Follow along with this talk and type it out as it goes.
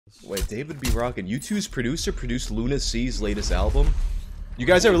Wait, David B. Rockin', U2's producer produced Luna C's latest album? You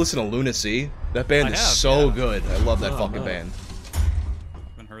guys ever listen to Luna C? That band is so good. I love that fucking band.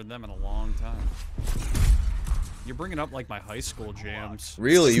 Haven't heard them in a long time. You're bringing up like my high school jams.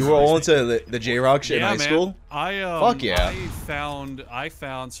 Really? You were all into the JRock shit in high school? Fuck yeah. I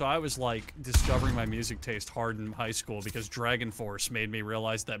found, so I was like discovering my music taste hard in high school because Dragon Force made me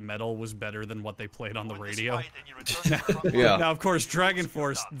realize that metal was better than what they played on the radio. Yeah. Now, of course, Dragon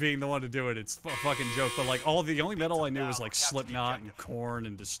Force being the one to do it, it's a fucking joke, but like the only metal I knew was like Slipknot and Korn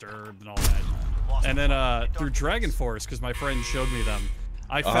and Disturbed and all that. And then through Dragon Force, because my friend showed me them,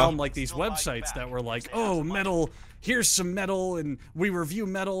 I found like these websites that were like, oh, metal, here's some metal, and we review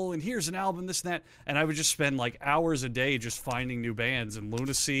metal, and here's an album, this and that. And I would just spend like hours a day just finding new bands. And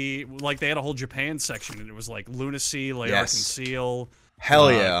Lunacy, like they had a whole Japan section, and it was like Lunacy, Lay Arc and Seal.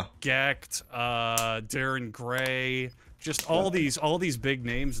 Hell yeah. Gecht, Darren Gray, just all these big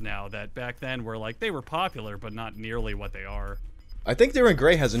names now that back then were like, they were popular, but not nearly what they are. I think Darren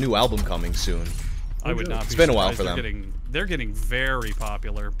Gray has a new album coming soon. I would not be It's been a while for them. They're getting very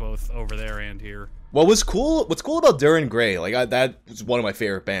popular both over there and here. What's cool about Darren Gray, like that was one of my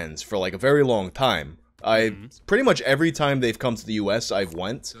favorite bands for like a very long time. Pretty much every time they've come to the US I've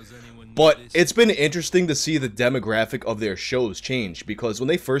went. But it's been interesting to see the demographic of their shows change, because when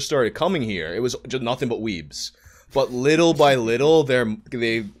they first started coming here, it was just nothing but weebs. But little by little,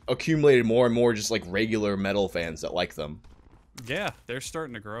 they accumulated more and more just like regular metal fans that like them. Yeah, they're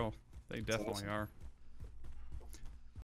starting to grow. They definitely are.